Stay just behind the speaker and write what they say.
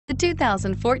The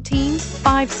 2014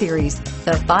 5 Series.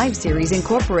 The 5 Series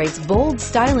incorporates bold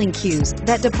styling cues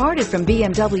that departed from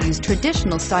BMW's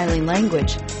traditional styling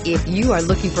language. If you are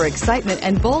looking for excitement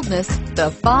and boldness,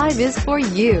 the 5 is for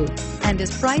you and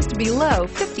is priced below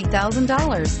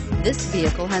 $50,000. This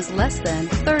vehicle has less than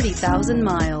 30,000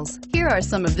 miles. Here are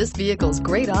some of this vehicle's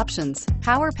great options: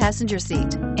 power passenger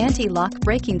seat, anti-lock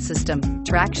braking system,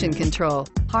 traction control,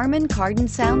 Harman Kardon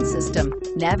sound system,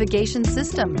 navigation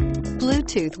system,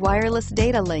 Bluetooth wireless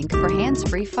data link for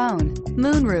hands-free phone,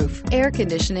 moonroof, air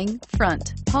conditioning,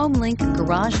 front, home link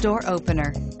garage door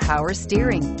opener, power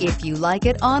steering. If you like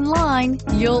it online,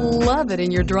 you'll love it in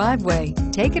your driveway.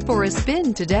 Take it for a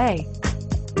spin today.